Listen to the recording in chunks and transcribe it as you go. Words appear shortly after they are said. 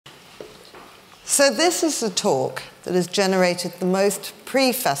So this is the talk that has generated the most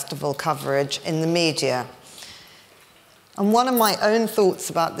pre-festival coverage in the media. And one of my own thoughts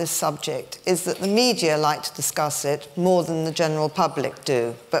about this subject is that the media like to discuss it more than the general public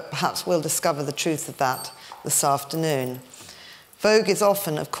do, but perhaps we'll discover the truth of that this afternoon. Vogue is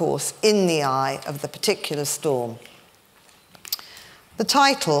often, of course, in the eye of the particular storm. The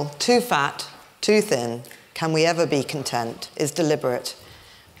title, Too Fat, Too Thin, Can We Ever Be Content, is deliberate.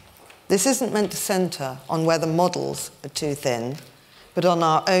 This isn't meant to centre on whether models are too thin, but on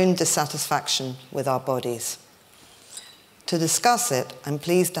our own dissatisfaction with our bodies. To discuss it, I'm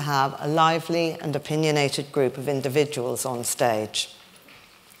pleased to have a lively and opinionated group of individuals on stage.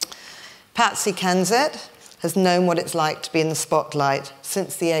 Patsy Kensit has known what it's like to be in the spotlight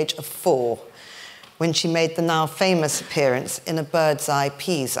since the age of 4, when she made the now famous appearance in a Bird's Eye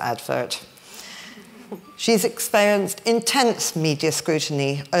Peas advert. She's experienced intense media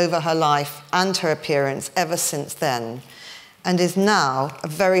scrutiny over her life and her appearance ever since then, and is now a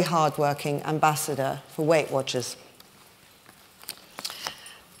very hard-working ambassador for Weight Watchers.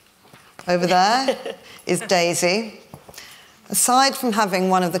 Over there is Daisy. Aside from having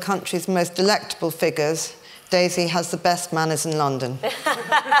one of the country's most delectable figures, Daisy has the best manners in London.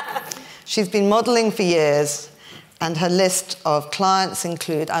 She's been modelling for years, and her list of clients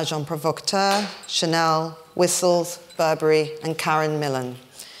include Agent Provocateur, Chanel, Whistles, Burberry, and Karen Millen.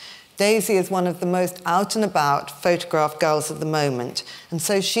 Daisy is one of the most out-and-about photograph girls of the moment, and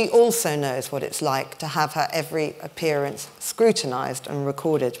so she also knows what it's like to have her every appearance scrutinised and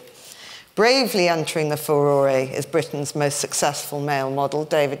recorded. Bravely entering the furore is Britain's most successful male model,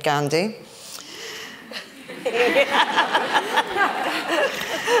 David Gandy.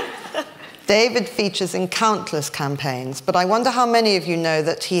 David features in countless campaigns, but I wonder how many of you know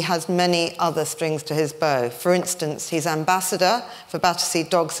that he has many other strings to his bow. For instance, he's ambassador for Patsy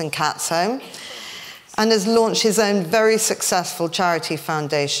Dogs and Cats Home and has launched his own very successful charity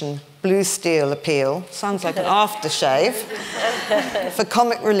foundation, Blue Steel Appeal, sounds like an aftershave, for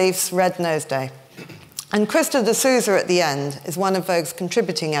Comic Relief's Red Nose Day. And Christa at the end is one of Vogue's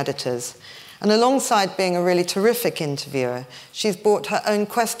contributing editors. And alongside being a really terrific interviewer, she's brought her own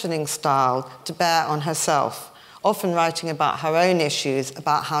questioning style to bear on herself, often writing about her own issues,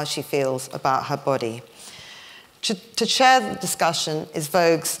 about how she feels about her body. To chair the discussion is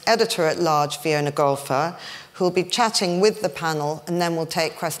Vogue's editor-at-large, Fiona Golfer, who will be chatting with the panel, and then we'll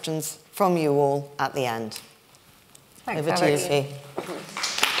take questions from you all at the end. Thanks, Over to you, Fee.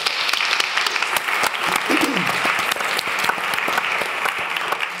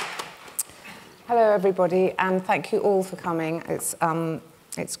 Hello, everybody, and thank you all for coming.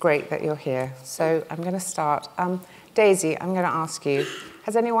 It's great that you're here. So I'm going to start. Daisy, I'm going to ask you,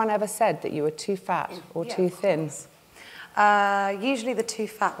 has anyone ever said that you were too fat or too thin? Usually the too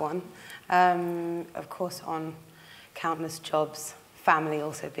fat one. Of course, on countless jobs, family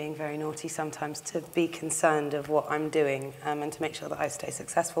also being very naughty sometimes, to be concerned of what I'm doing and to make sure that I stay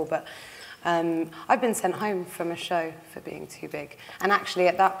successful. But I've been sent home from a show for being too big. And actually,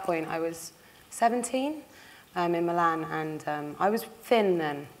 at that point, I was 17 in Milan, and I was thin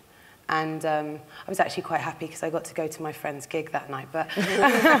then. And I was actually quite happy because I got to go to my friend's gig that night. But,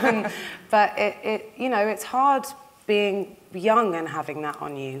 but you know, it's hard being young and having that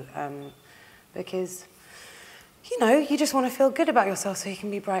on you because, you know, you just want to feel good about yourself so you can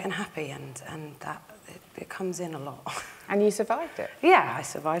be bright and happy, and that it comes in a lot. And you survived it? Yeah, I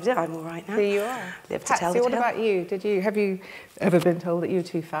survived it. I'm all right now. Here you are. Live to tell Patsy, the what tale. about you? Have you ever been told that you were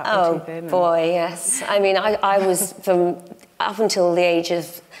too fat or too thin? Oh, boy, yes. I mean, I was, up until the age of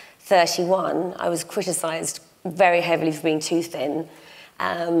 31, I was criticised very heavily for being too thin,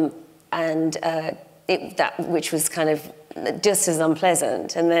 which was kind of just as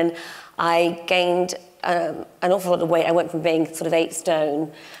unpleasant. And then I gained an awful lot of weight. I went from being sort of 8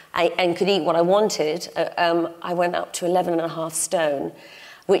 stone and could eat what I wanted. I went up to 11.5 stone,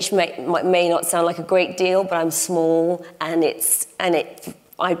 which may not sound like a great deal, but I'm small, and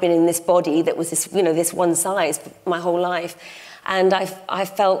I've been in this body that was this, you know, this one size my whole life, and I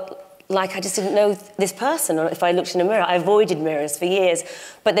felt like I just didn't know this person, or if I looked in a mirror. I avoided mirrors for years,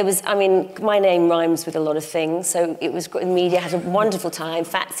 but there was, I mean, my name rhymes with a lot of things, so it was, the media had a wonderful time.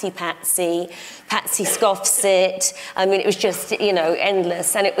 Patsy scoffs it. I mean, it was just, you know,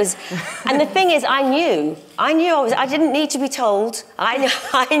 endless, and it was, and the thing is, I didn't need to be told. I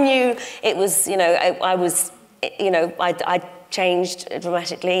knew it was, you know, I changed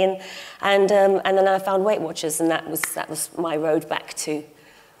dramatically, and then I found Weight Watchers, and that was my road back to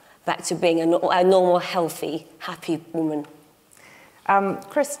being a normal, healthy, happy woman.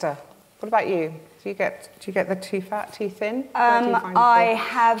 Christa, what about you? Do you get the too fat, too thin? Where do you find I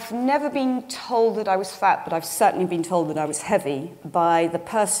have never been told that I was fat, but I've certainly been told that I was heavy by the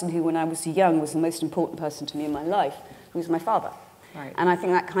person who, when I was young, was the most important person to me in my life, who was my father. Right. And I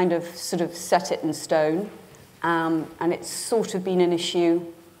think that kind of sort of set it in stone. And it's sort of been an issue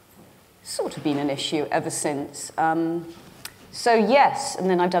ever since. So yes, and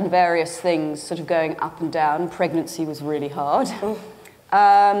then I've done various things, sort of going up and down. Pregnancy was really hard.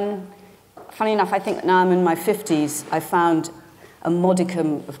 Funny enough, I think that now I'm in my 50s, I found a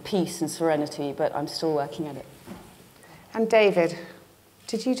modicum of peace and serenity, but I'm still working at it. And David,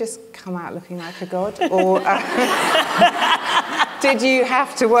 did you just come out looking like a god? Or did you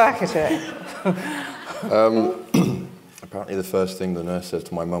have to work at it? Apparently the first thing the nurse says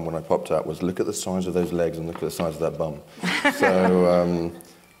to my mum when I popped out was, look at the size of those legs and look at the size of that bum. So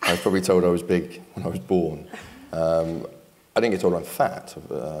I was probably told I was big when I was born. I didn't get told I'm fat,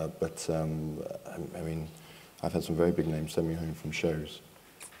 but I mean, I've had some very big names send me home from shows.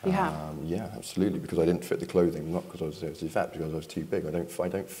 You have? Yeah, absolutely, because I didn't fit the clothing, not because I was too fat, because I was too big. I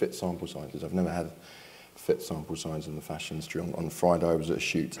don't fit sample sizes. I've never had fit sample size in the fashion industry. On Friday I was at a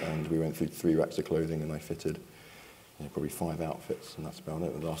shoot and we went through 3 racks of clothing and I fitted probably 5 outfits, and that's about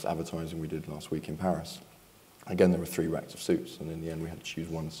it. The last advertising we did last week in Paris, again there were 3 racks of suits, and in the end we had to choose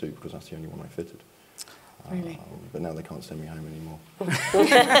one suit because that's the only one I fitted. Really? But now they can't send me home anymore.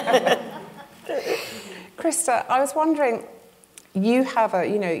 Krista, I was wondering,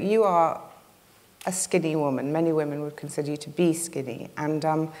 you are a skinny woman. Many women would consider you to be skinny, and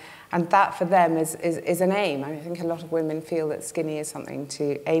that for them is an aim. I think a lot of women feel that skinny is something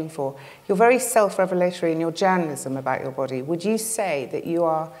to aim for. You're very self-revelatory in your journalism about your body. Would you say that you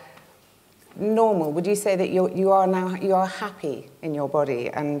are normal? Would you say that you are happy in your body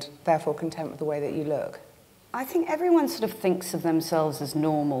and therefore content with the way that you look? I think everyone sort of thinks of themselves as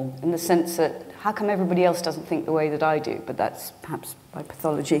normal, in the sense that, how come everybody else doesn't think the way that I do? But that's perhaps by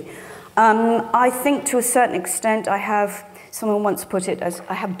pathology. I think to a certain extent someone once put it as,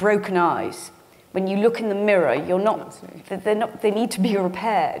 I have broken eyes. When you look in the mirror, they need to be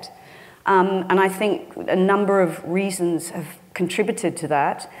repaired. And I think a number of reasons have contributed to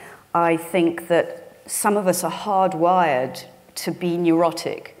that. I think that some of us are hardwired to be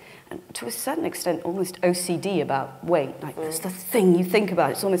neurotic, and to a certain extent almost OCD about weight. Like, it's the thing you think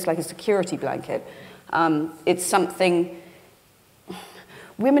about. It's almost like a security blanket. It's something...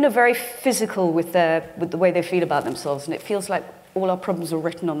 Women are very physical with the way they feel about themselves, and it feels like all our problems are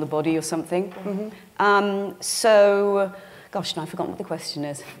written on the body or something. Mm-hmm. So, gosh, now I've forgotten what the question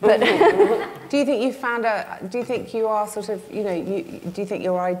is. But do you think you found out? Do you think you are sort of, do you think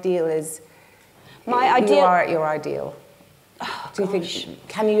your ideal is? My ideal. You are at your ideal. Oh, do you think?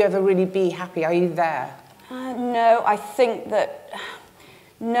 Can you ever really be happy? Are you there? No, I think that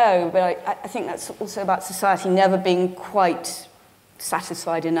no, but I think that's also about society never being quite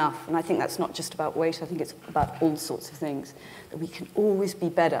satisfied enough, and I think that's not just about weight. I think it's about all sorts of things, that we can always be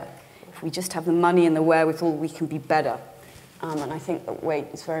better. If we just have the money and the wherewithal, we can be better. And I think that weight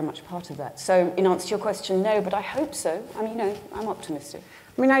is very much part of that. So in answer to your question, no, but I hope so. I mean, I'm optimistic.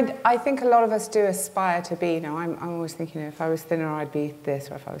 I mean, I think a lot of us do aspire to be, I'm always thinking, if I was thinner, I'd be this,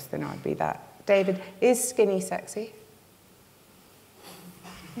 or if I was thinner, I'd be that. David, is skinny sexy?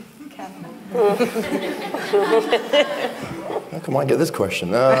 How come I get this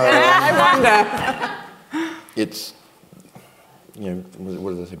question? I wonder. It's,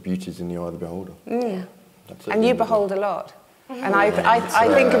 what do they say? Beauty's in the eye of the beholder. Yeah. That's it. And you behold a lot. And I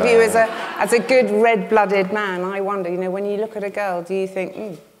think of you as a good red-blooded man. I wonder, when you look at a girl, do you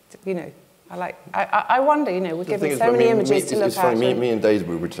think, I wonder, we're given so many images to look at. It's funny, me and Daisy,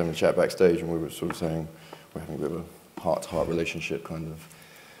 we were just having a chat backstage, and we were sort of saying we're having a bit of a heart-to-heart relationship kind of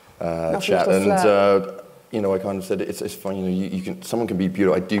chat. And I kind of said it's funny, someone can be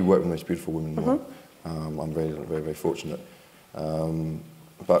beautiful. I do work with the most beautiful women in the world. I'm very, very, very fortunate.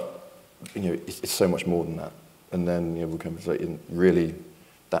 But it's so much more than that. And then we come to say, really,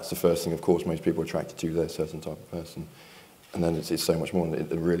 that's the first thing. Of course, most people are attracted to. They're a certain type of person. And then it's so much more. And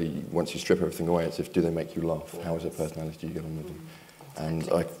it really, once you strip everything away, it's do they make you laugh? How is their personality? Do you get on with them? And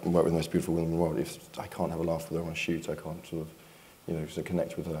I work with the most beautiful women in the world. If I can't have a laugh with her on a shoot, I can't sort of, sort of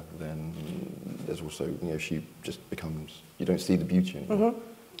connect with her. Then there's also, she just becomes. You don't see the beauty anymore.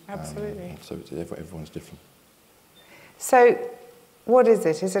 Absolutely. So everyone's different. So, What is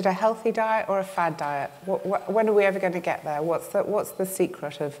it? Is it a healthy diet or a fad diet? When are we ever going to get there? What's the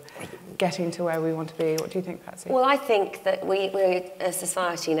secret of getting to where we want to be? What do you think, Patsy? Well, I think that we're a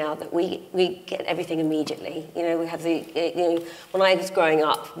society now that we get everything immediately. You know, we have when I was growing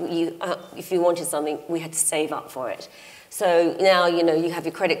up, if you wanted something, we had to save up for it. So now, you know, you have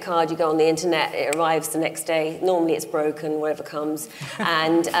your credit card, you go on the internet, it arrives the next day. Normally it's broken, whatever comes.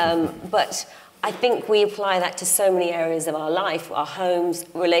 And, but I think we apply that to so many areas of our life, our homes,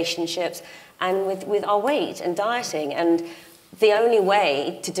 relationships, and with our weight and dieting. And the only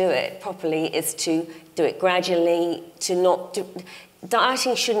way to do it properly is to do it gradually,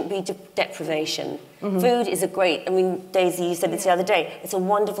 dieting shouldn't be deprivation. Mm-hmm. Food is Daisy, you said this the other day, it's a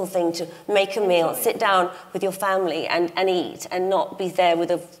wonderful thing to make a meal, sit down with your family and eat, and not be there with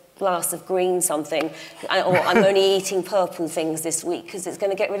a glass of green something, or I'm only eating purple things this week because it's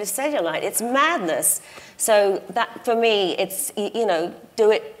going to get rid of cellulite. It's madness. So that, for me, it's, you know, do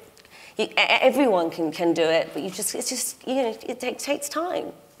it. Everyone can do it, but it takes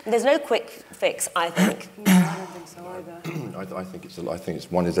time. There's no quick fix, I think. No, I don't think so either. I think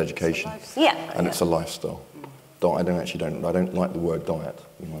it's one is education, and it's a lifestyle. I don't like the word diet.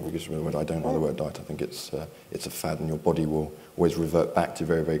 You know, I don't like the word diet. I think it's a fad, and your body will always revert back to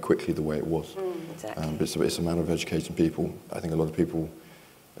very, very quickly the way it was. Exactly. But it's a matter of educating people. I think a lot of people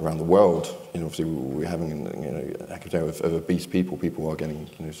around the world, you know, obviously we're having an epidemic of obese people. People are getting,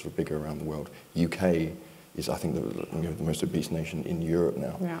 you know, sort of bigger around the world. UK is, I think, the most obese nation in Europe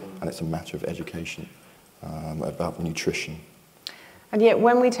now, and it's a matter of education about nutrition. And yet,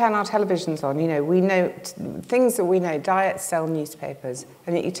 when we turn our televisions on, you know, we know things that we know. Diets sell newspapers,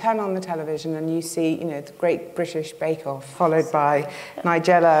 and yet you turn on the television and you see, you know, the Great British Bake Off, followed by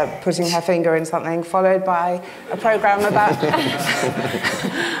Nigella putting her finger in something, followed by a program about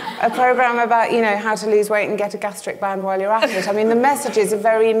you know, how to lose weight and get a gastric band while you're at it. I mean, the messages are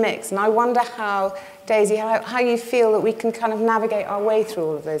very mixed, and I wonder how, Daisy, how you feel that we can kind of navigate our way through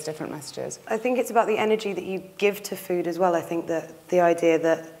all of those different messages. I think it's about the energy that you give to food as well. I think that the idea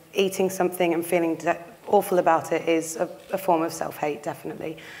that eating something and feeling awful about it is a form of self-hate,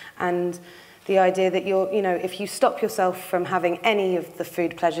 definitely. And the idea that you know, if you stop yourself from having any of the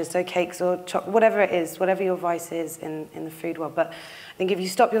food pleasures, so cakes or chocolate, whatever it is, whatever your vice is in the food world, but I think if you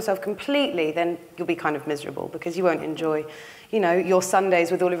stop yourself completely, then you'll be kind of miserable because you won't enjoy, you know, your Sundays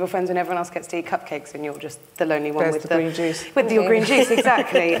with all of your friends when everyone else gets to eat cupcakes and you're just the lonely one with the green juice. With your green juice,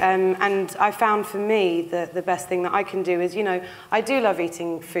 exactly. And I found for me the best thing that I can do is, you know, I do love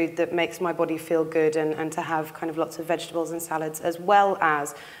eating food that makes my body feel good and to have kind of lots of vegetables and salads, as well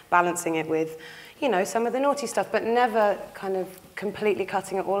as balancing it with, you know, some of the naughty stuff, but never kind of completely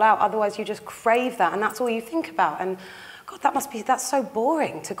cutting it all out. Otherwise, you just crave that, and that's all you think about. And God, that's so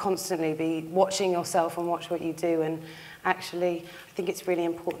boring to constantly be watching yourself and watch what you do. And actually, I think it's really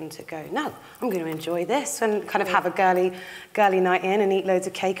important to go, no, I'm going to enjoy this, and kind of have a girly night in and eat loads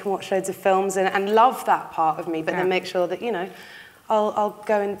of cake and watch loads of films and love that part of me, but then make sure that, you know, I'll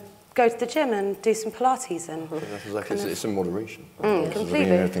go to the gym and do some Pilates and... That's exactly, it's in moderation.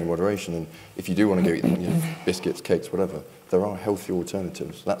 Completely. Everything in moderation, and if you do want to go eat, you know, biscuits, cakes, whatever, there are healthy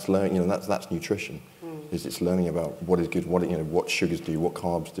alternatives. That's learning, you know, that's nutrition. It's learning about what is good, what sugars do, what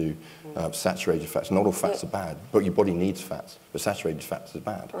carbs do, saturated fats. Not all fats are bad, but your body needs fats, but saturated fats are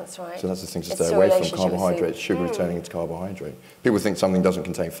bad. That's right. So that's the thing to stay away from: carbohydrates, sugar returning into carbohydrate. People think something doesn't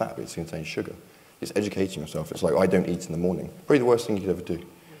contain fat, but it contains sugar. It's educating yourself. It's like, I don't eat in the morning. Probably the worst thing you could ever do.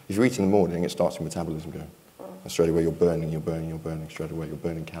 If you eat in the morning, it starts your metabolism going. And straight away you're burning straight away, you're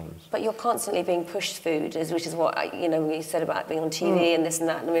burning calories. But you're constantly being pushed food, which is what, you know, you said about being on TV and this and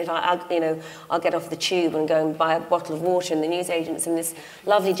that. I mean, I'll get off the tube and go and buy a bottle of water, and the newsagents and this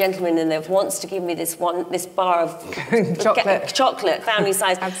lovely gentleman in there wants to give me this bar of chocolate, family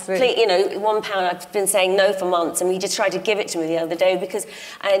size. Absolutely. You know, £1. I've been saying no for months, and he just tried to give it to me the other day because,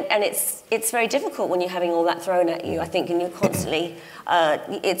 and it's very difficult when you're having all that thrown at you, I think, and you're constantly,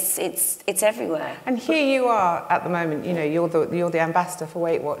 it's everywhere. And here you are at the moment, you know, you're the ambassador for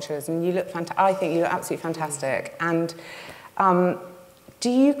Weight Watchers, and you look I think you look absolutely fantastic. And do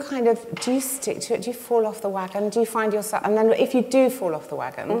you stick to it? Do you fall off the wagon? Do you find yourself, and then if you do fall off the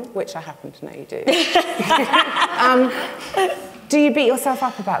wagon, which I happen to know you do, do you beat yourself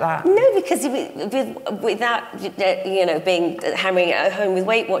up about that? No, because without, you know, hammering it at home with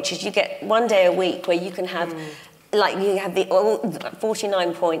Weight Watchers, you get one day a week where you can have like you have the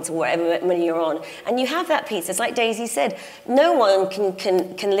 49 points or whatever many you're on, and you have that piece. It's like Daisy said, no one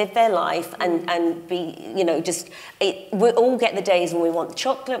can live their life and be, you know, we all get the days when we want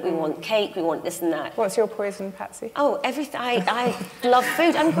chocolate, we want cake, we want this and that. What's your poison, Patsy? Oh, everything. I love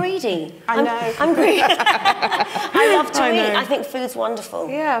food. I'm greedy. I know. I'm greedy. I love to eat. I think food's wonderful.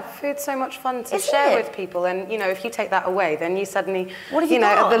 Yeah, food's so much fun to Isn't share it? with people, and you know, if you take that away, then you suddenly, What have you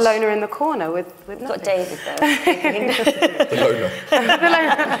know, got? the loner in the corner with Got nothing. David though.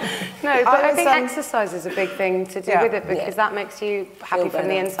 No, but I think exercise is a big thing to do with it, because that makes you happy from the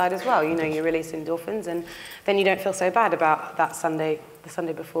better. inside as well. You know, you release endorphins, and then you don't feel so bad about that Sunday, the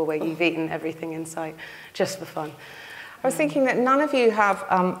Sunday before, where you've eaten everything in sight just for fun. I was thinking that none of you have,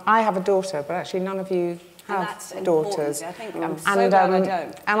 I have a daughter, but actually none of you have daughters. I think I'm so glad I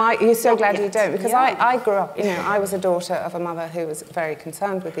don't. And you're so glad you don't, because I grew up, you know, I was a daughter of a mother who was very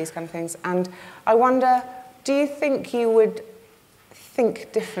concerned with these kind of things. And I wonder, do you think you would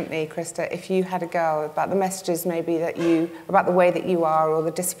think differently, Christa, if you had a girl, about the messages maybe that about the way that you are or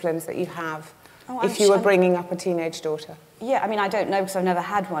the disciplines that you have, if you were bringing up a teenage daughter? Yeah, I mean, I don't know because I've never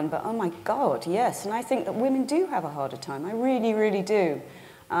had one, but oh my God, yes. And I think that women do have a harder time. I really, really do.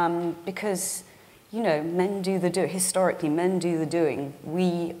 Because, you know, men do the doing. Historically, men do the doing.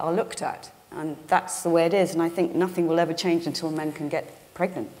 We are looked at. And that's the way it is. And I think nothing will ever change until men can get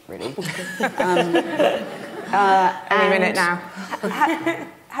pregnant, really. Any minute now.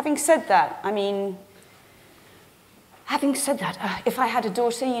 Having said that, I mean, if I had a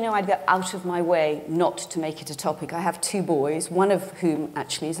daughter, you know, I'd go out of my way not to make it a topic. I have 2 boys, one of whom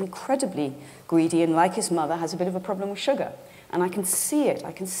actually is incredibly greedy and, like his mother, has a bit of a problem with sugar. And I can see it.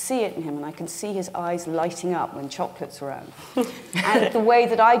 I can see it in him, and I can see his eyes lighting up when chocolate's around. And the way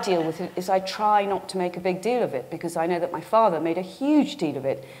that I deal with it is I try not to make a big deal of it, because I know that my father made a huge deal of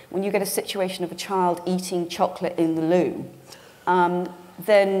it. When you get a situation of a child eating chocolate in the loo,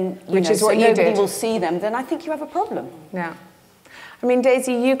 then, Which is what you nobody did. will see them, then I think you have a problem. Yeah. I mean,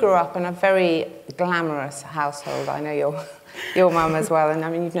 Daisy, you grew up in a very glamorous household. I know your mum as well, and I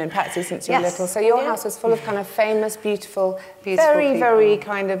mean, you've known Patsy since you were little. So your house was full of kind of famous, beautiful very, people. very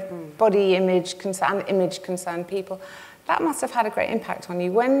kind of body image concerned people. That must have had a great impact on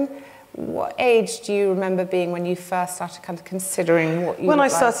you. What age do you remember being when you first started kind of considering what you When I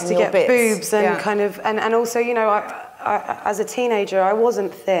looked like started in to your get bits? boobs and kind of, and also, you know, I, as a teenager, I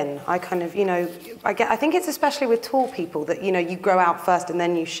wasn't thin. I kind of, you know, I think it's especially with tall people that, you know, you grow out first and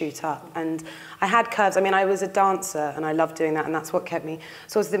then you shoot up. And I had curves. I mean, I was a dancer and I loved doing that, and that's what kept me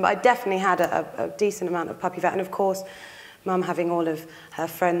sort of thin. But I definitely had a decent amount of puppy fat. And of course, Mum having all of her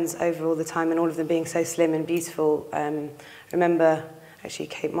friends over all the time and all of them being so slim and beautiful. Remember, actually,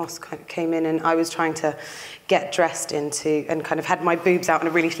 Kate Moss came in and I was trying to get dressed into, and kind of had my boobs out in a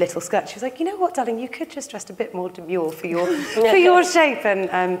really little skirt. She was like, you know what, darling, you could just dress a bit more demure for your for your shape,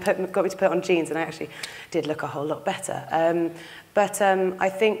 and got me to put on jeans, and I actually did look a whole lot better. But I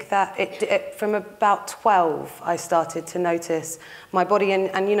think that it from about 12, I started to notice my body,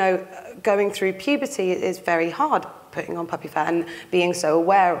 and you know, going through puberty is very hard, putting on puppy fat and being so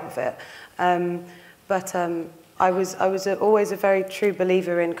aware of it. I was always a very true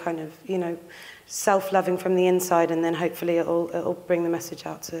believer in kind of, you know, self-loving from the inside, and then hopefully it'll bring the message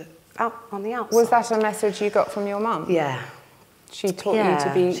out on the outside. Was that a message you got from your mum? Yeah. She taught you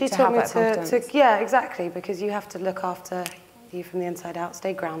to be. She to taught have me that confidence. yeah, exactly, because you have to look after you from the inside out,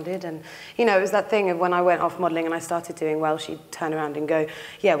 stay grounded. And you know, it was that thing of when I went off modelling and I started doing well, she'd turn around and go,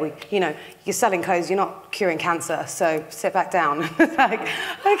 yeah, you know, you're selling clothes, you're not curing cancer, so sit back down. Like,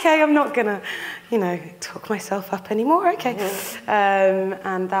 okay, I'm not gonna, you know, talk myself up anymore. Okay.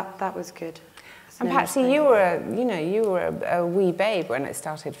 And that was good. And Patsy, you were a wee babe when it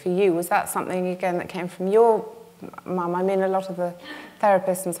started for you. Was that something again that came from your mum? I mean, a lot of the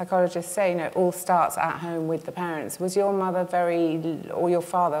therapists and psychologists say, you know, it all starts at home with the parents. Was your mother or your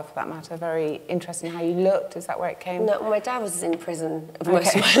father for that matter, very interested in how you looked? Is that where it came? No, my dad was in prison for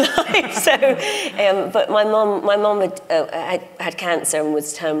most of my life. So, but my mum had cancer and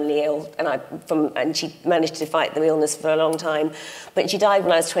was terminally ill, and she managed to fight the illness for a long time. But she died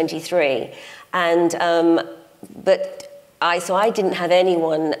when I was 23, and so I didn't have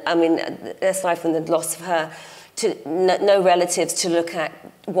anyone. I mean, aside from the loss of her, no relatives to look at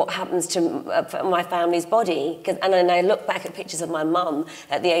what happens to my family's body. And then I look back at pictures of my mum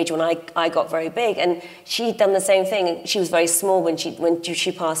at the age when I got very big, and she'd done the same thing. She was very small when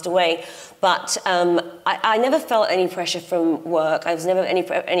she passed away. But I never felt any pressure from work. I was never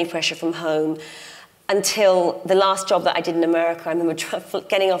any pressure from home. Until the last job that I did in America. I remember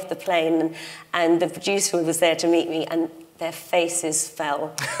getting off the plane, and the producer was there to meet me, and their faces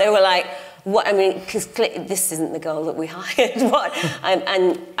fell. They were like, what I mean, because this isn't the girl that we hired,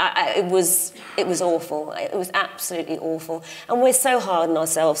 it was awful. It was absolutely awful. And we're so hard on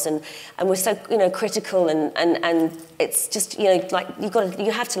ourselves, and we're so, you know, critical, and it's just, you know, like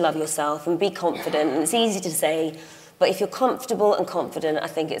you have to love yourself and be confident, and it's easy to say, but if you're comfortable and confident, I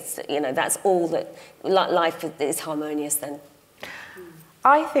think it's, you know, that's all that life is harmonious then.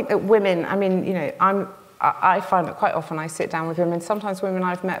 I think that women, I mean, you know, I find that quite often I sit down with women, sometimes women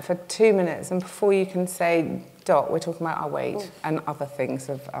I've met for 2 minutes, and before you can say dot, we're talking about our weight and other things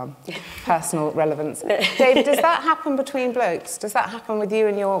of personal relevance. Dave, does that happen between blokes? Does that happen with you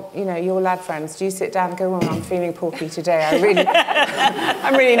and your lad friends? Do you sit down and go, oh, I'm feeling porky today, I'm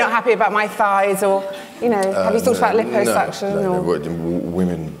really not happy about my thighs, or, you know, have you thought about liposuction? No,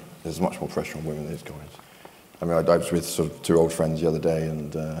 women, there's much more pressure on women than these guys. I mean, I was with sort of 2 old friends the other day,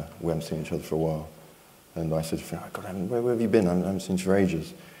 and we haven't seen each other for a while. And I said, oh, God, where have you been? I haven't seen you for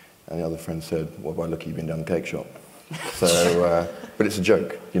ages. And the other friend said, well, by look, you've been down the cake shop. So, but it's a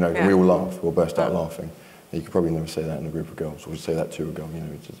joke, you know, we all laugh, we'll burst out laughing. And you could probably never say that in a group of girls, or say that to a girl, you know,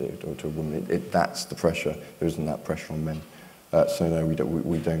 or to a woman. That's the pressure. There isn't that pressure on men. So no, we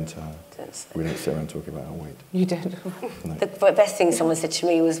don't sit around talking about our weight. You don't? No. The best thing someone said to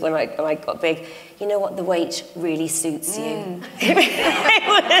me was when I got big, you know what, the weight really suits you. It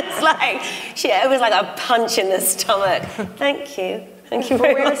was like a punch in the stomach. Thank you. Thank you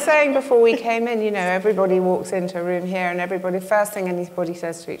very much. We were saying before we came in, you know, everybody walks into a room here, and everybody, first thing anybody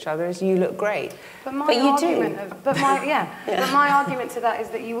says to each other is, you look great. But my argument to that is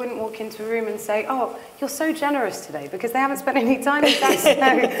that you wouldn't walk into a room and say, oh, you're so generous today, because they haven't spent any time with that. So,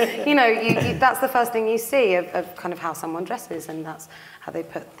 you know, that's the first thing you see of kind of how someone dresses, and that's how they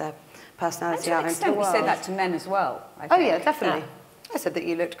put their personality out into the world. We say that to men as well, I think. Oh, yeah, definitely. Yeah. I said that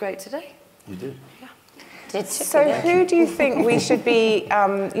you looked great today. You did. So who do you think we should be,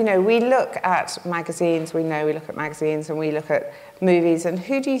 you know, we look at magazines, we look at magazines, and we look at movies, and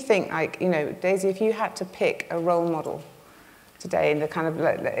who do you think, like, you know, Daisy, if you had to pick a role model today in the kind of,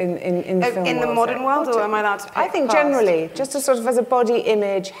 in the film in the modern world, or am I allowed to pick I think past? Generally, just as sort of as a body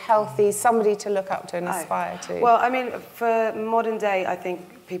image, healthy, somebody to look up to and aspire to. Well, I mean, for modern day, I think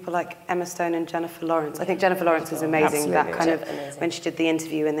people like Emma Stone and Jennifer Lawrence. I think Jennifer Lawrence is amazing. Absolutely. That kind of, when she did the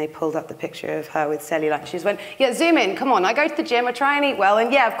interview and they pulled up the picture of her with cellulite, she just went, yeah, zoom in, come on, I go to the gym, I try and eat well, and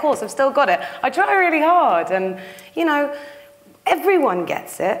yeah, of course, I've still got it. I try really hard, and, you know, everyone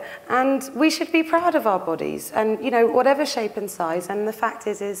gets it, and we should be proud of our bodies, and, you know, whatever shape and size, and the fact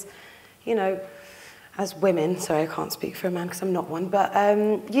is, you know, as women, sorry, I can't speak for a man because I'm not one, but,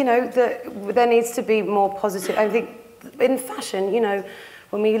 you know, there needs to be more positive, I think, in fashion, you know,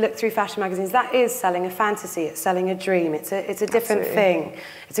 when we look through fashion magazines, that is selling a fantasy, it's selling a dream, it's a different thing.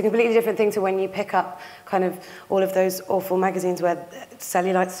 It's a completely different thing to when you pick up kind of all of those awful magazines where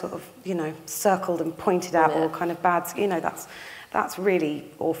cellulite's sort of, you know, circled and pointed out, or kind of bad, you know, that's really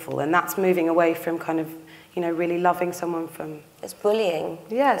awful, and that's moving away from kind of, you know, really loving someone from... It's bullying.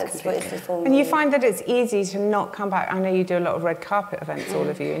 Yeah, it's completely. And you find that it's easy to not come back. I know you do a lot of red carpet events, all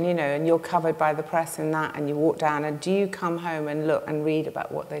of you, and, you know, and you're covered by the press and that, and you walk down, and do you come home and look and read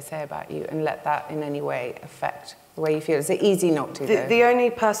about what they say about you and let that in any way affect the way you feel? Is it easy not to, though? The only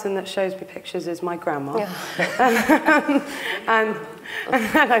person that shows me pictures is my grandma. and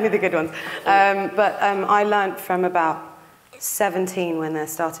only the good ones. But I learnt from about 17, when there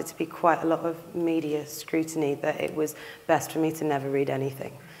started to be quite a lot of media scrutiny, that it was best for me to never read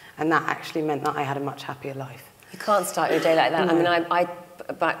anything. And that actually meant that I had a much happier life. You can't start your day like that. No. I mean,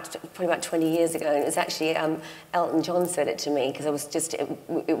 probably about 20 years ago, and it was actually Elton John said it to me, because I was just,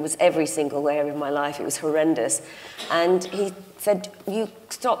 it was every single area of my life, it was horrendous. And he said, you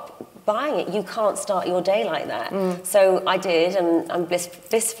stop buying it, you can't start your day like that. So I did, and I'm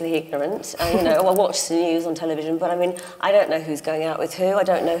blissfully ignorant. You know, I watch the news on television, but I mean, I don't know who's going out with who, I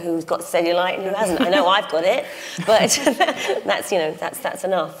don't know who's got cellulite and who hasn't. I know I've got it, but that's, you know, that's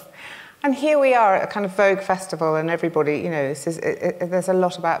enough. And here we are at a kind of Vogue festival, and everybody, you know, there's a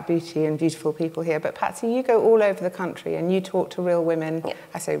lot about beauty and beautiful people here. But Patsy, you go all over the country and you talk to real women. Yeah.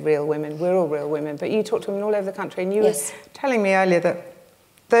 I say real women, we're all real women, but you talk to women all over the country, and you were telling me earlier that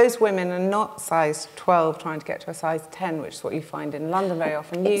those women are not size 12 trying to get to a size 10, which is what you find in London very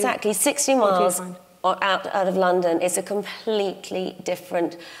often. Exactly, 60 miles out of London. It's a completely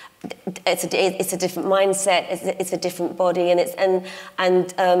different... It's a different mindset. It's a different body, and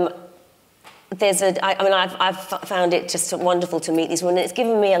there's I mean, I've found it just wonderful to meet these women. It's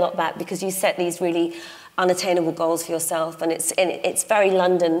given me a lot back, because you set these really unattainable goals for yourself, and it's very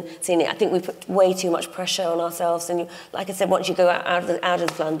London scene. I think we put way too much pressure on ourselves, and like I said, once you go out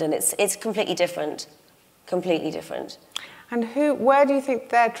of London, it's completely different, completely different. And where do you think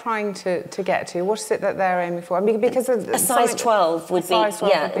they're trying to get to? What is it that they're aiming for? I mean, because a size 12 would be,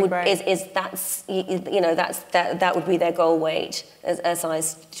 that would be their goal weight,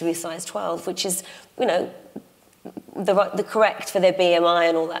 to be size 12, which is, you know, the correct for their BMI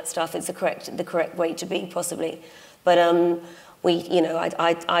and all that stuff. It's the correct weight to be, possibly. But I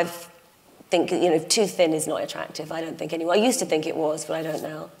think, you know, too thin is not attractive. I don't think anymore. I used to think it was, but I don't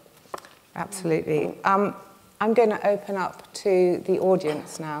now. Absolutely. I'm going to open up to the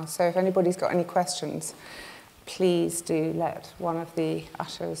audience now. So if anybody's got any questions, please do let one of the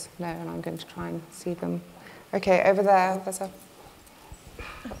ushers know, and I'm going to try and see them. Okay, over there, there's a...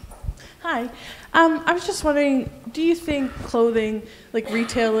 Hi. I was just wondering, do you think clothing, like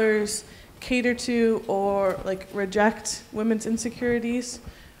retailers, cater to or like reject women's insecurities,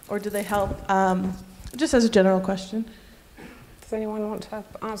 or do they help? Just as a general question. Does anyone want to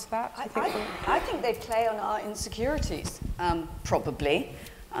answer that? I think they play on our insecurities, probably.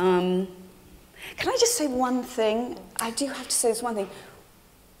 Can I just say one thing? I do have to say this one thing.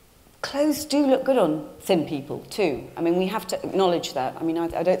 Clothes do look good on thin people too. I mean, we have to acknowledge that. I mean,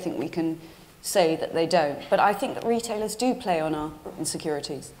 I don't think we can say that they don't. But I think that retailers do play on our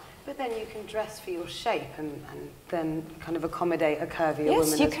insecurities. But then you can dress for your shape and then kind of accommodate a curvier woman as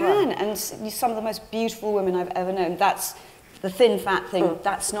well. Yes, you can. And some of the most beautiful women I've ever known, that's the thin, fat thing,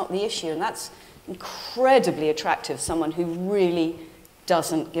 that's not the issue. And that's incredibly attractive, someone who really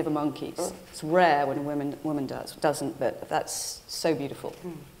doesn't give a monkeys. It's rare when a woman doesn't, but that's so beautiful.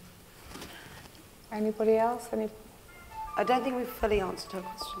 Anybody else? I don't think we've fully answered her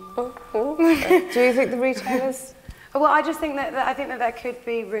question. Do you think the retailers... Well, I just think that I think that there could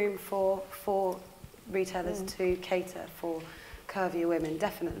be room for retailers to cater for curvier women,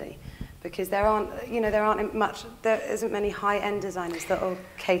 definitely, because there isn't many high-end designers that will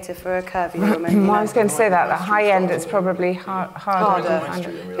cater for a curvier woman. I was going to say that the high-end it's probably harder to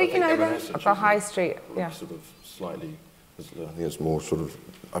find. But you know, the high street, yeah. Sort of slightly. I think it's more sort of.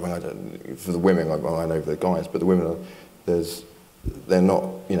 I mean, I don't. For the women, I know for the guys, but the women they're not,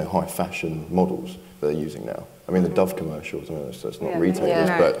 you know, high fashion models that they're using now. I mean, the Dove commercials, I mean, so it's not retailers,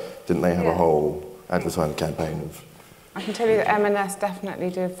 but didn't they have a whole advertising campaign of... I can tell you that M&S definitely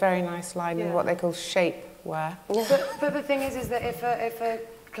do a very nice line in what they call shapewear. But the thing is that if a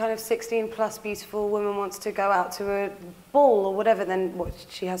kind of 16-plus beautiful woman wants to go out to a ball or whatever, then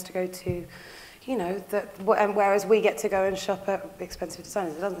she has to go to, you know, and whereas we get to go and shop at expensive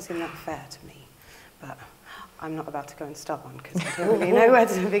designers. It doesn't seem that fair to me, but I'm not about to go and start one because I don't really know where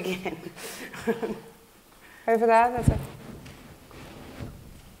to begin. Over there, there's a...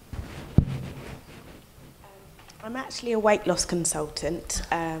 I'm actually a weight loss consultant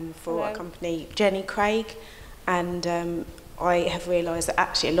for a company, Jenny Craig, and I have realised that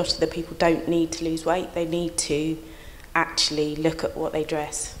actually a lot of the people don't need to lose weight. They need to actually look at what they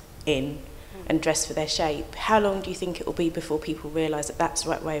dress in and dress for their shape. How long do you think it will be before people realise that that's the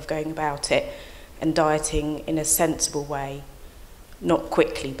right way of going about it and dieting in a sensible way, not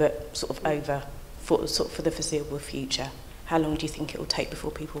quickly, but sort of for the foreseeable future? How long do you think it will take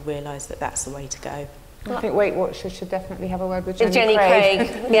before people realise that that's the way to go? I think Weight Watchers should definitely have a word with Jenny Craig.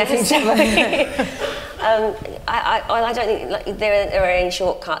 Yes, I don't think there are any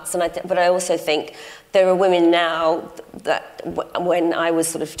shortcuts, but I also think there are women now that when I was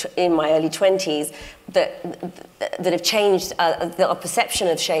sort of in my early 20s that have changed our perception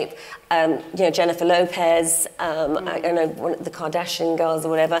of shape. You know, Jennifer Lopez, I don't know, one of the Kardashian girls or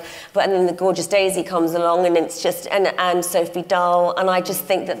whatever, and then the gorgeous Daisy comes along, and it's just and Sophie Dahl, and I just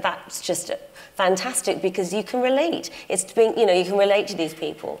think that that's just fantastic because you can relate. It's being, you know, you can relate to these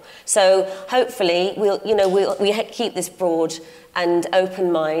people. So hopefully we keep this broad and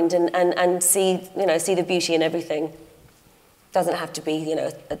open mind and see the beauty in everything. Doesn't have to be, you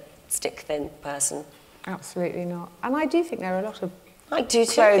know, a stick thin person. Absolutely not. And I do think there are a lot of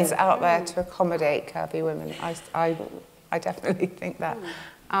clothes out there to accommodate curvy women. I definitely think that.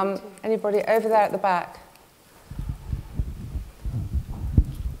 Anybody over there at the back?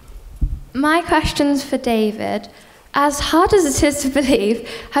 My question's for David. As hard as it is to believe,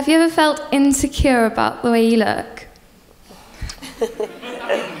 have you ever felt insecure about the way you look?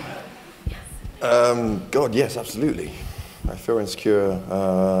 God, yes, absolutely. I feel insecure.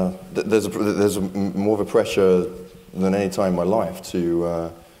 There's more of a pressure than any time in my life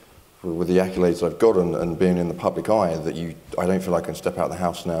to, with the accolades I've got and being in the public eye, that I don't feel I can step out of the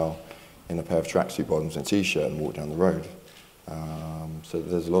house now in a pair of tracksuit bottoms and a t-shirt and walk down the road. So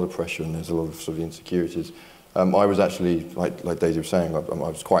there's a lot of pressure and there's a lot of sort of insecurities. I was actually, like Daisy was saying, I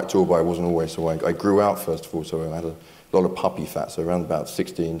was quite tall, but I wasn't always, so I grew out first of all, so I had a lot of puppy fat, so around about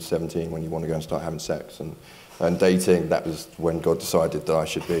 16, 17, when you want to go and start having sex, and and dating, that was when God decided that I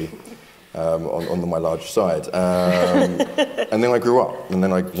should be on my larger side. And then I grew up, and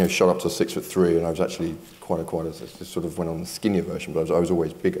then I shot up to 6'3", and I was actually quite a sort of went on the skinnier version, but I was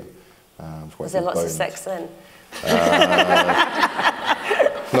always bigger. Was there lots of sex then?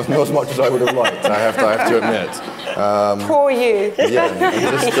 Not as much as I would have liked, I have to admit. Poor you. Yeah,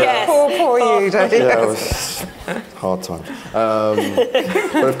 just, yes. Poor you, don't you? Yeah, it was hard times.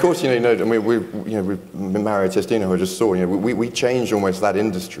 But of course, I mean, we've been married to Estina, who I just saw. We changed almost that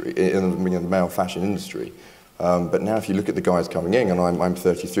industry, in the male fashion industry. But now, if you look at the guys coming in, and I'm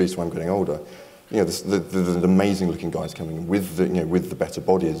 33, so I'm getting older. The amazing-looking guys coming in with the better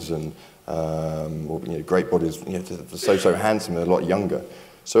bodies and great bodies. They're so handsome and a lot younger.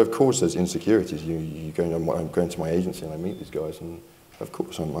 So of course there's insecurities. I'm going to my agency and I meet these guys, and of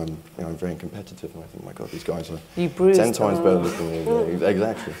course I'm very competitive, and I think, my God, these guys are 10 times better looking than me.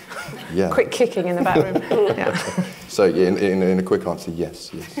 Exactly. Yeah. Quick kicking in the back room. Yeah. So yeah, in a quick answer, yes.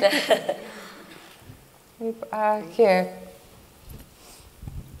 Here.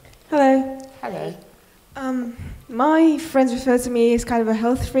 Hello. Hello. My friends refer to me as kind of a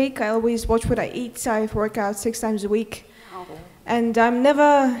health freak. I always watch what I eat, so I work out 6 times a week. And I'm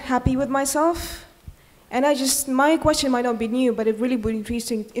never happy with myself. And my question might not be new, but it really would be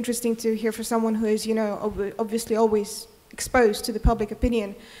interesting to hear from someone who is, obviously always exposed to the public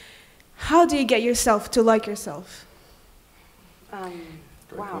opinion. How do you get yourself to like yourself?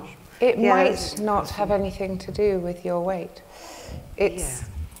 Wow. It might not have anything to do with your weight.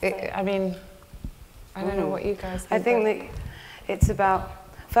 I mean, I don't know what you guys think. I think that it's about,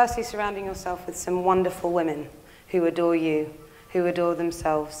 firstly, surrounding yourself with some wonderful women who adore you, who adore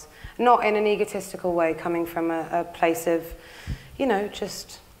themselves. Not in an egotistical way, coming from a place of,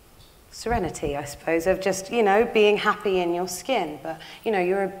 just serenity, I suppose, of just, being happy in your skin. But,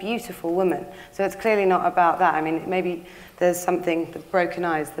 you're a beautiful woman. So it's clearly not about that. I mean, maybe there's something, the broken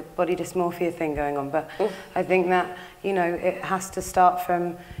eyes, the body dysmorphia thing going on. But I think that, it has to start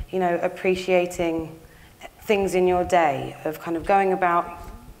from, appreciating things in your day, of kind of going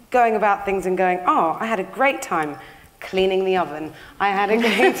about things and going, oh, I had a great time cleaning the oven. I had a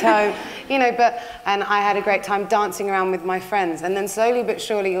great time, and I had a great time dancing around with my friends. And then slowly but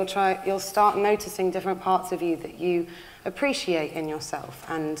surely you'll start noticing different parts of you that you appreciate in yourself,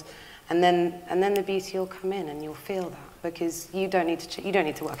 and then the beauty will come in, and you'll feel that, because you don't need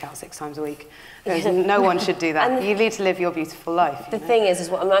to work out 6 times a week. No one should do that. You need to live your beautiful life. The thing is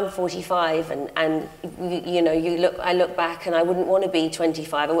I'm 45, and I look back, and I wouldn't want to be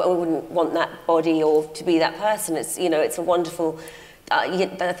 25. I wouldn't want that body or to be that person. It's it's a wonderful. I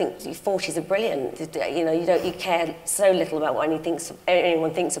think 40s are brilliant. You care so little about what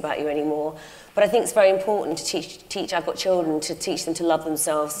anyone thinks about you anymore. But I think it's very important to teach. I've got children, to teach them to love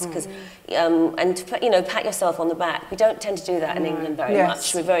themselves, because and to pat yourself on the back. We don't tend to do that in England very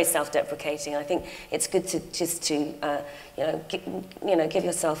much. We're very self-deprecating. I think it's good to give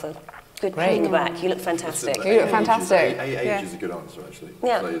yourself a good pat on the back. You look fantastic. You look fantastic. Age is a good answer, actually.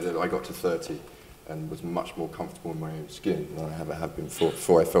 Yeah. So I got to 30 and was much more comfortable in my own skin than I have been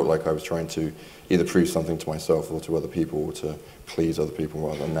before. I felt like I was trying to either prove something to myself or to other people, or to please other people,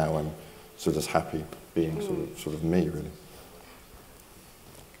 rather than now I'm sort of just happy being sort of me, really.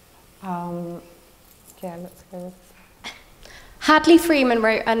 Let's go. Hadley Freeman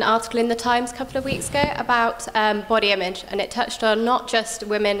wrote an article in the Times a couple of weeks ago about body image, and it touched on not just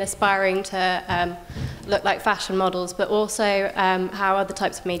women aspiring to look like fashion models, but also how other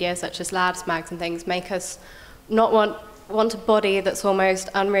types of media, such as lads, mags and things, make us not want a body that's almost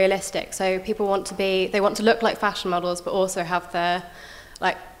unrealistic. So people want to look like fashion models, but also have the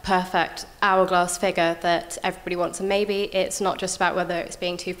perfect hourglass figure that everybody wants. And maybe it's not just about whether it's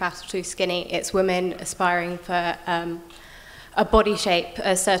being too fat or too skinny. It's women aspiring for a body shape,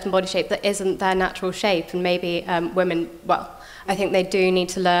 a certain body shape that isn't their natural shape. And maybe women, I think they do need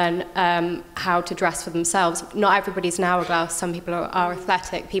to learn how to dress for themselves. Not everybody's an hourglass. Some people are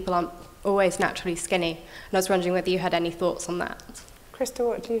athletic. People aren't always naturally skinny. And I was wondering whether you had any thoughts on that. Christa,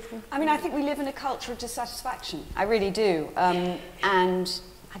 what do you think? I mean, I think we live in a culture of dissatisfaction. I really do. And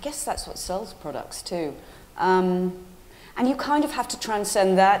I guess that's what sells products too. And you kind of have to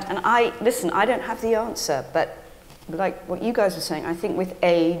transcend that. And I don't have the answer, but like what you guys are saying, I think with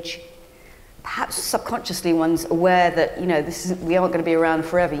age, perhaps subconsciously one's aware that, we aren't going to be around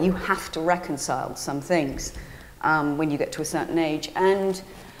forever. You have to reconcile some things when you get to a certain age. And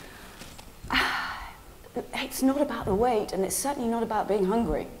it's not about the weight, and it's certainly not about being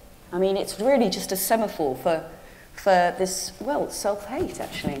hungry. I mean, it's really just a semaphore for this, well, self-hate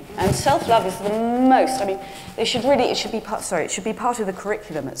actually. And self-love is the most, I mean, it should be part of the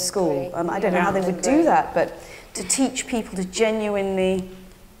curriculum at school. I don't know how they would do that, but to teach people to genuinely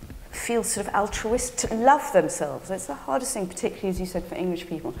feel sort of altruistic, to love themselves. It's the hardest thing, particularly, as you said, for English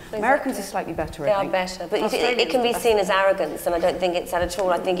people. Exactly. Americans are slightly better, I think. They are better, but it can be seen as arrogance, and I don't think it's that at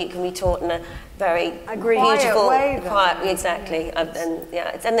all. I think it can be taught in a very beautiful, quiet, exactly. And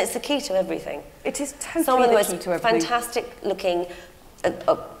it's the key to everything. It is totally some of the most fantastic-looking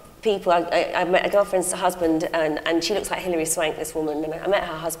people. I met a girlfriend's husband, and she looks like Hilary Swank, this woman. And I met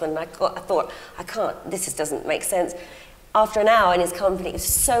her husband, and I thought, I can't. This doesn't make sense. After an hour in his company, it was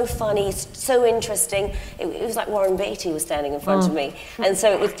so funny, so interesting. It was like Warren Beatty was standing in front of me, and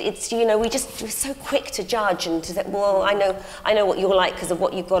so we're so quick to judge and to say, well, I know what you're like because of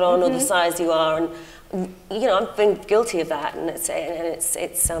what you've got on or the size you are, and I've been guilty of that, and it's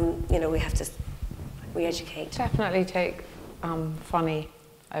we have to re-educate. Definitely take funny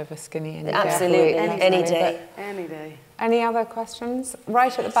over skinny any day. Absolutely, any day. Any day. Any other questions?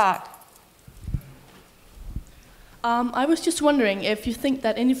 Right at the back. I was just wondering if you think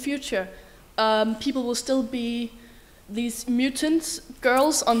that in the future people will still be these mutant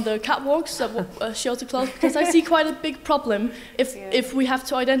girls on the catwalks that will show the clothes, because I see quite a big problem if we have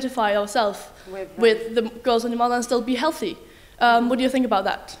to identify ourselves with the girls on the model and still be healthy. What do you think about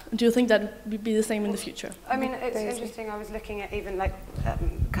that? Do you think that would be the same in the future? I mean, it's interesting. I was looking at even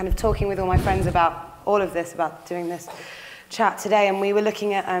kind of talking with all my friends about all of this, about doing this chat today, and we were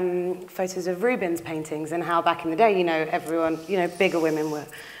looking at photos of Rubens' paintings and how back in the day, everyone, bigger women were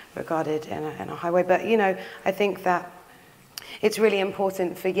regarded in a high way. But, I think that it's really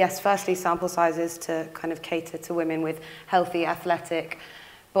important for, firstly, sample sizes to kind of cater to women with healthy, athletic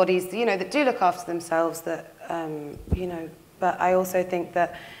bodies, that do look after themselves, that, but I also think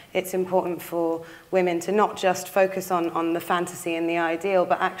that it's important for women to not just focus on the fantasy and the ideal,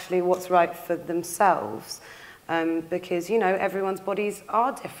 but actually what's right for themselves. Because, everyone's bodies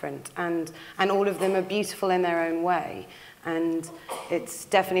are different, and all of them are beautiful in their own way. And it's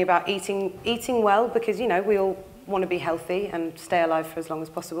definitely about eating well, because, we all want to be healthy and stay alive for as long as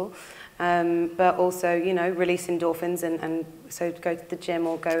possible. But also, release endorphins, and so go to the gym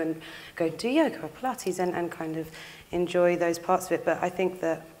or go and do yoga or Pilates and kind of enjoy those parts of it. But I think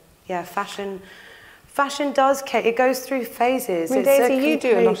that, fashion does, it goes through phases. Daisy,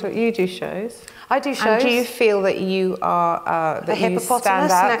 you do shows. I do shows. And do you feel that you are a hippopotamus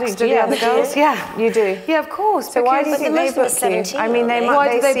next to the other girls? Yeah, you do. Yeah, of course. So why do you think they book you? I mean,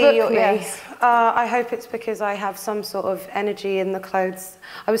 why do they book you? Yes. I hope it's because I have some sort of energy in the clothes.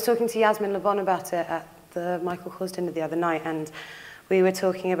 I was talking to Yasmin Le Bon about it at the Michael Kors dinner the other night, and we were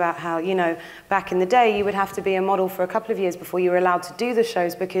talking about how, back in the day, you would have to be a model for a couple of years before you were allowed to do the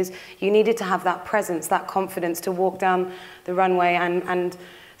shows, because you needed to have that presence, that confidence to walk down the runway and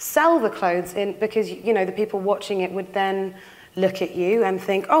sell the clothes in, because, the people watching it would then look at you and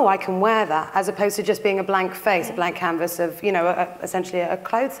think, oh, I can wear that, as opposed to just being a blank face, a blank canvas of, essentially a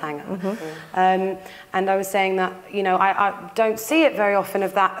clothes hanger. And I was saying that, I don't see it very often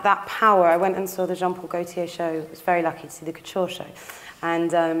of that power. I went and saw the Jean-Paul Gaultier show. I was very lucky to see the couture show.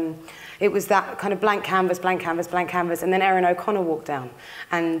 And it was that kind of blank canvas, and then Erin O'Connor walked down.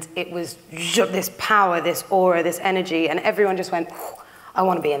 And it was this power, this aura, this energy, and everyone just went, I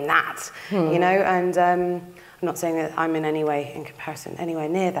want to be in that, and I'm not saying that I'm in any way, in comparison, anywhere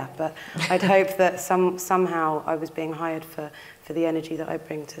near that, but I'd hope that somehow I was being hired for the energy that I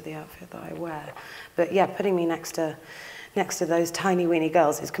bring to the outfit that I wear. But yeah, putting me next to those tiny weeny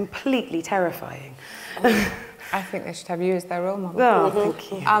girls is completely terrifying. I think they should have you as their role model. Oh,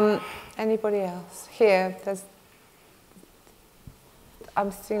 thank you. Anybody else? Here,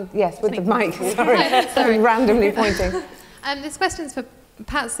 I'm seeing, yes, with the mic, sorry, randomly pointing. This question's for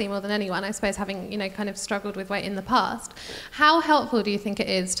Patsy more than anyone, I suppose, having, kind of struggled with weight in the past. How helpful do you think it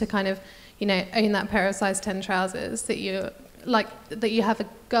is to kind of, own that pair of size 10 trousers that you have a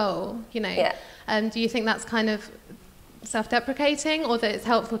goal, Yeah. And do you think that's kind of self-deprecating, or that it's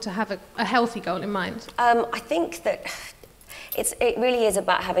helpful to have a healthy goal in mind? I think that it really is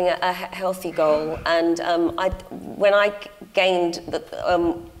about having a healthy goal, and when I gained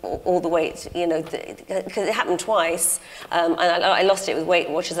all the weight, because it happened twice, and I lost it with Weight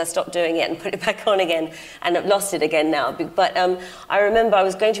Watchers. I stopped doing it and put it back on again, and I've lost it again now. But I remember I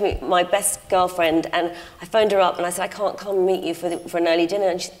was going to meet my best girlfriend, and I phoned her up and I said, I can't come meet you for an early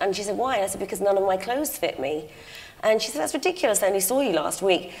dinner, and she said, why? And I said, because none of my clothes fit me. And she said, that's ridiculous, I only saw you last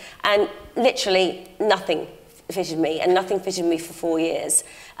week. And literally nothing fitted me, and nothing fitted me for 4 years.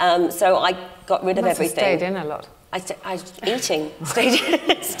 So I got rid of everything. Stayed in a lot. I was eating,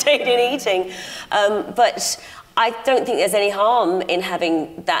 stayed in eating. But I don't think there's any harm in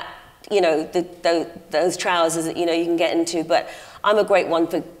having that, you know, those trousers that, you know, you can get into, but I'm a great one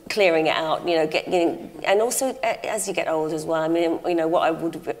for clearing it out, you know, and also as you get older as well. I mean, you know, what I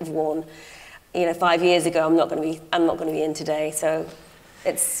would have worn, you know, 5 years ago, I'm not going to be in today. So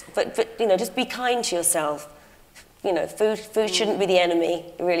it's, but you know, just be kind to yourself. You know, food shouldn't be the enemy.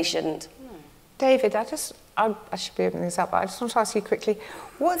 It really shouldn't. David, I should be opening this up, but I just want to ask you quickly,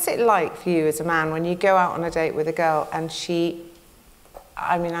 what's it like for you as a man when you go out on a date with a girl and she,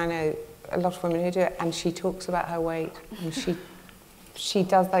 I mean, I know a lot of women who do it, and she talks about her weight, and she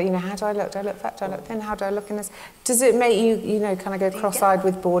does that, you know, how do I look? Do I look fat? Do I look thin? How do I look in this? Does it make you, you know, kind of go cross-eyed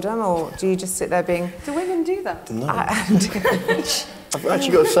with boredom, or do you just sit there being... Do women do that? No. I've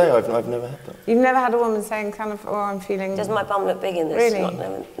actually got to say, I've never had that. You've never had a woman saying kind of, oh, I'm feeling... Does my bum look big in this? Really?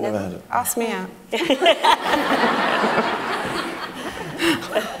 Never had it. Ask me out.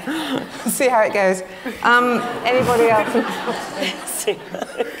 See how it goes. Anybody else?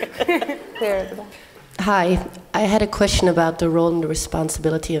 Here at the back. Hi, I had a question about the role and the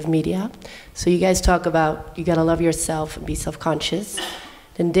responsibility of media. So you guys talk about you gotta love yourself and be self-conscious.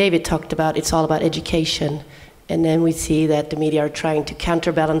 Then David talked about it's all about education. And then we see that the media are trying to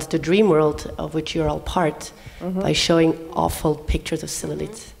counterbalance the dream world of which you're all part by showing awful pictures of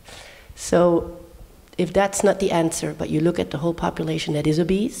cellulites. So if that's not the answer, but you look at the whole population that is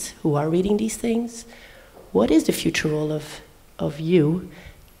obese, who are reading these things, what is the future role of you,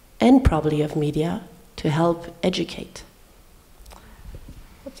 and probably of media, to help educate?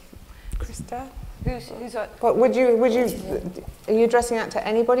 Christa? Who's what would you, are you addressing that to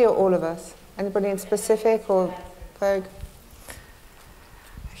anybody or all of us? Anybody in specific or Vogue?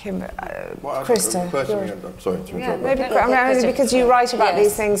 Okay, Christa. Personally, I'm sorry to interrupt. Maybe, only because you write about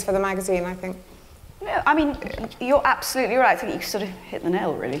these things for the magazine, I think. Yeah, I mean, you're absolutely right. I think you sort of hit the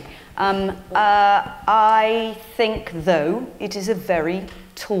nail, really. I think, though, it is a very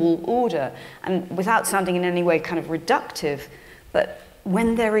tall order, and without sounding in any way kind of reductive, but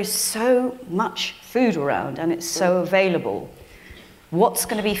when there is so much food around and it's so available, what's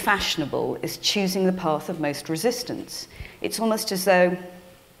going to be fashionable is choosing the path of most resistance. It's almost as though,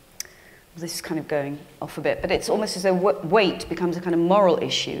 this is kind of going off a bit, but it's almost as though weight becomes a kind of moral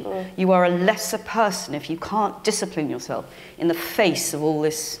issue. You are a lesser person if you can't discipline yourself in the face of all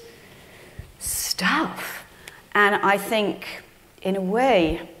this stuff. And I think, in a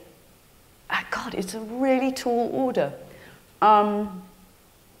way, God, it's a really tall order. And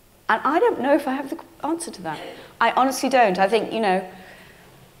I don't know if I have the answer to that. I honestly don't. I think, you know,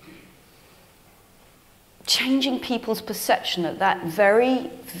 changing people's perception at that very,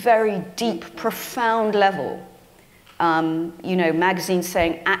 very deep, profound level. You know, magazines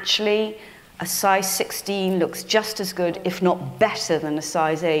saying, actually, a size 16 looks just as good, if not better, than a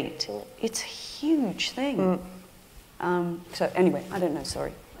size 8. It's a huge thing. So anyway, I don't know,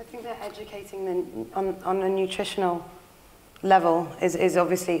 sorry. I think that educating them on a nutritional level is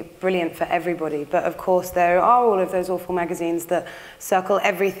obviously brilliant for everybody, but of course there are all of those awful magazines that circle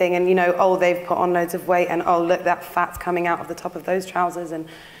everything, and you know, oh, they've put on loads of weight, and oh, look, that fat's coming out of the top of those trousers, and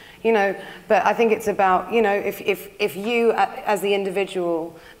you know, but I think it's about, you know, if you as the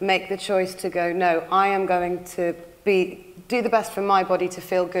individual make the choice to go, no, I am going to do the best for my body to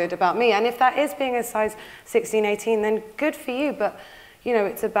feel good about me, and if that is being a size 16, 18, then good for you, but you know,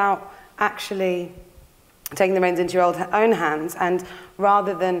 it's about actually taking the reins into your own hands, and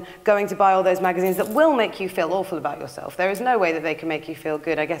rather than going to buy all those magazines that will make you feel awful about yourself, there is no way that they can make you feel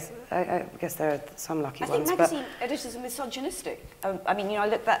good. I guess there are some lucky ones. I think magazine editors are misogynistic. I mean, you know, I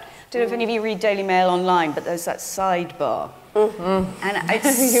look that. I don't know if any of you read Daily Mail online, but there's that sidebar, and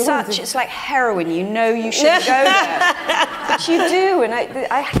it's such. It's like heroin. You know, you shouldn't go there, but you do. And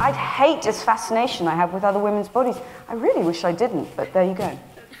I hate this fascination I have with other women's bodies. I really wish I didn't, but there you go.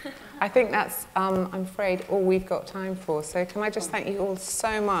 I think that's, I'm afraid, all we've got time for. So can I just thank you all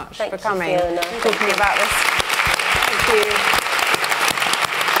so much for coming, talking about this. Thank you.